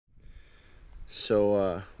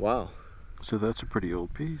So, wow. So that's a pretty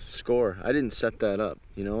old piece. Score. I didn't set that up.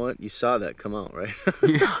 You know what? You saw that come out, right?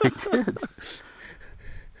 Yeah, I did.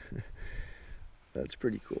 That's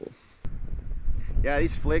pretty cool. Yeah,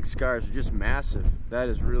 these flake scars are just massive. That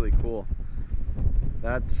is really cool.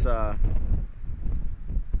 That's, to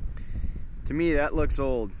me, that looks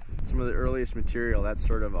old. Some of the earliest material, that's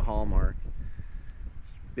sort of a hallmark.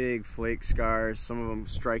 Big flake scars, some of them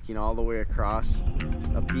striking all the way across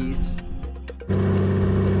a piece. The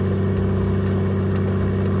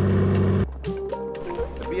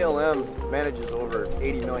BLM manages over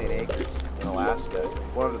 80 million acres in Alaska.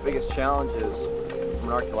 One of the biggest challenges from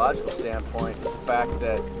an archaeological standpoint is the fact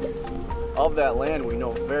that of that land we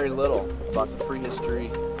know very little about the prehistory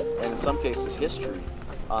and in some cases history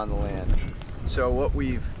on the land. So what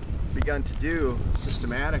we've begun to do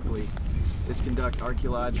systematically is conduct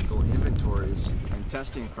archaeological inventories and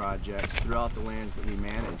testing projects throughout the lands that we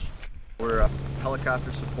manage. We're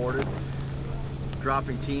helicopter supported,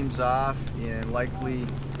 dropping teams off in likely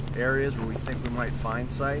areas where we think we might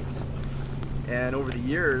find sites. And over the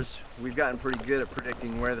years, we've gotten pretty good at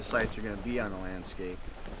predicting where the sites are going to be on the landscape.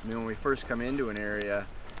 I mean, when we first come into an area,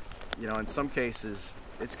 you know, in some cases,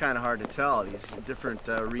 it's kind of hard to tell. These different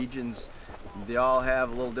regions, they all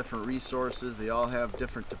have a little different resources, they all have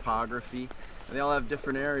different topography, and they all have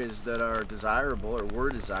different areas that are desirable or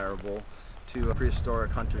were desirable to prehistoric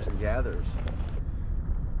hunters and gatherers.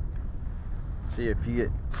 See, if you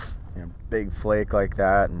get a big flake like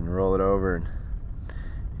that and roll it over,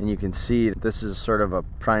 and you can see that this is sort of a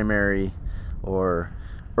primary or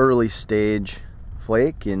early stage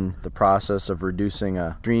flake in the process of reducing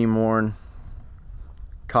a stream-worn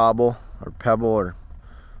cobble or pebble or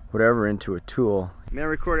whatever into a tool. I mean, I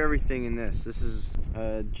record everything in this. This is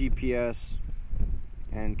a GPS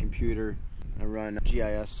and computer. I run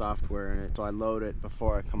GIS software in it, so I load it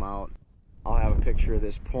before I come out. I'll have a picture of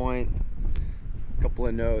this point, a couple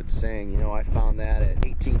of notes saying, you know, I found that at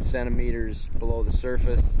 18 centimeters below the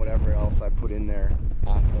surface, whatever else I put in there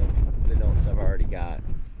off of the notes I've already got.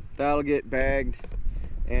 That'll get bagged,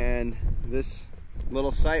 and this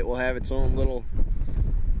little site will have its own little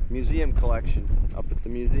museum collection up at the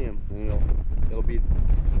museum, and it'll be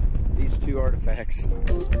these two artifacts.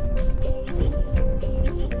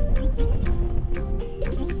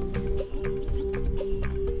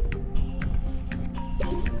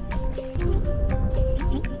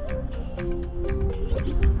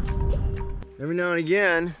 Every now and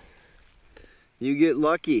again, you get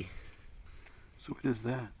lucky. So what is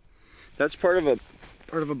that? That's part of a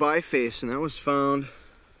biface, and that was found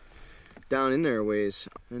down in there ways.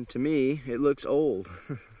 And to me, it looks old.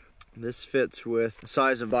 This fits with the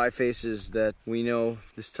size of bifaces that we know.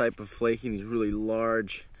 This type of flaking, these really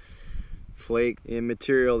large flake in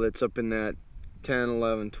material that's up in that 10,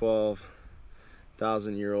 11,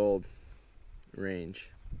 12,000 year old range.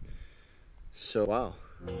 So wow.